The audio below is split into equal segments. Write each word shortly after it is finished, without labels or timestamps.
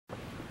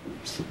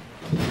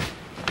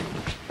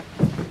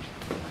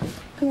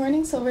Good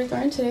morning,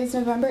 Silverthorne. Today is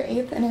November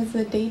 8th and is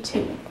the day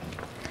 2.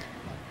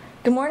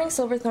 Good morning,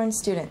 Silverthorne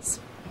students.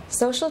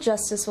 Social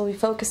justice will be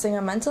focusing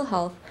on mental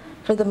health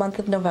for the month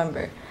of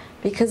November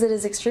because it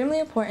is extremely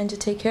important to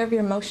take care of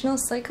your emotional,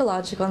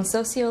 psychological, and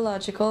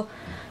sociological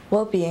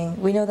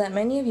well-being. We know that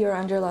many of you are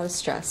under a lot of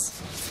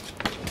stress.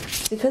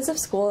 Because of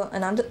school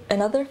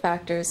and other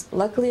factors,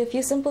 luckily a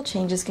few simple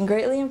changes can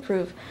greatly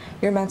improve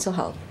your mental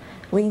health.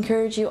 We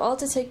encourage you all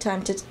to take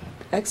time to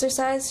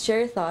exercise, share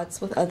your thoughts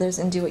with others,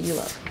 and do what you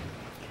love.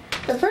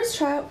 The first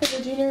tryout for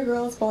the junior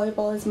girls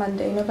volleyball is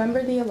Monday,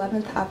 November the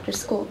 11th after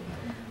school.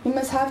 You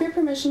must have your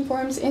permission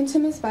forms into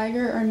Ms.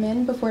 Biger or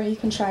Min before you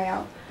can try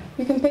out.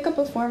 You can pick up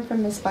a form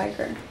from Ms.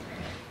 Biger.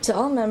 To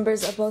all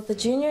members of both the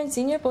junior and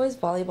senior boys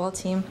volleyball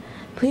team,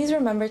 please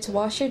remember to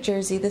wash your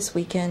jersey this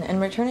weekend and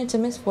return it to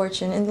Ms.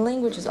 Fortune in the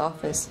languages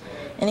office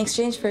in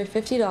exchange for a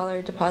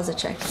 $50 deposit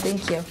check.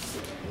 Thank you.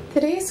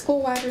 Today is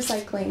school-wide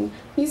recycling.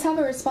 Please have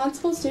a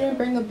responsible student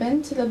bring a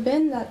bin to the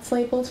bin that's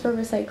labeled for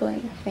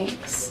recycling.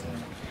 Thanks.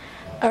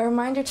 A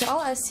reminder to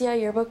all SCI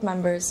yearbook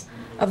members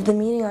of the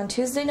meeting on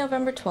Tuesday,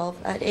 November 12th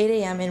at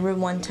 8 a.m. in room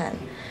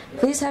 110.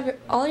 Please have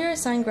all your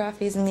assigned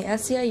graphies in the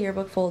SCI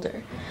yearbook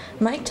folder.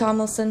 Mike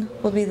Tomlinson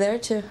will be there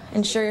to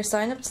ensure your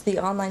sign up to the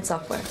online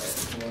software.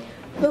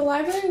 The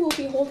library will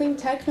be holding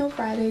Techno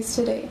Fridays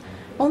today.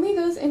 Only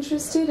those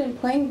interested in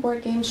playing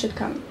board games should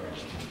come.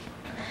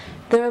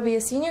 There will be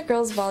a senior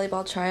girls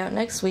volleyball tryout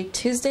next week,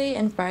 Tuesday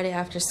and Friday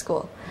after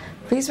school.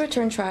 Please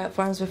return tryout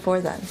forms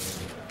before then.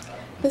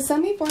 The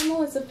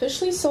semi-formal is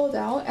officially sold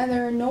out and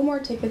there are no more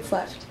tickets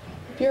left.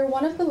 If you're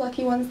one of the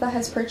lucky ones that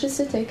has purchased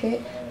a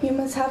ticket, you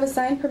must have a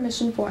signed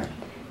permission form.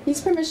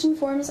 These permission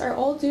forms are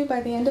all due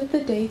by the end of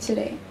the day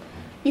today.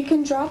 You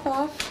can drop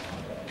off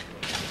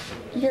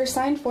your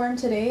signed form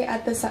today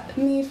at the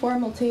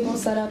semi-formal table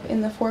set up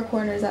in the 4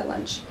 corners at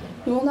lunch.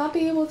 You will not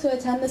be able to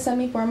attend the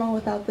semi-formal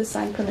without this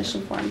signed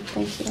permission form.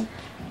 Thank you.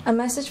 A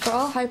message for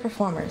all high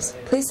performers.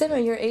 Please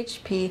submit your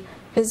HP,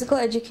 physical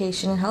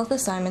education, and health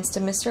assignments to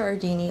Mr.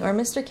 Ardini or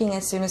Mr. King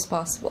as soon as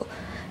possible.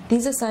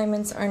 These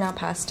assignments are now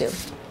past due.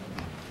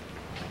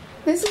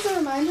 This is a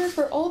reminder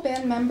for all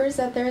band members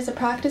that there is a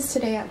practice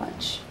today at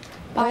lunch.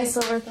 Bye,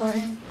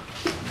 Silverthorne.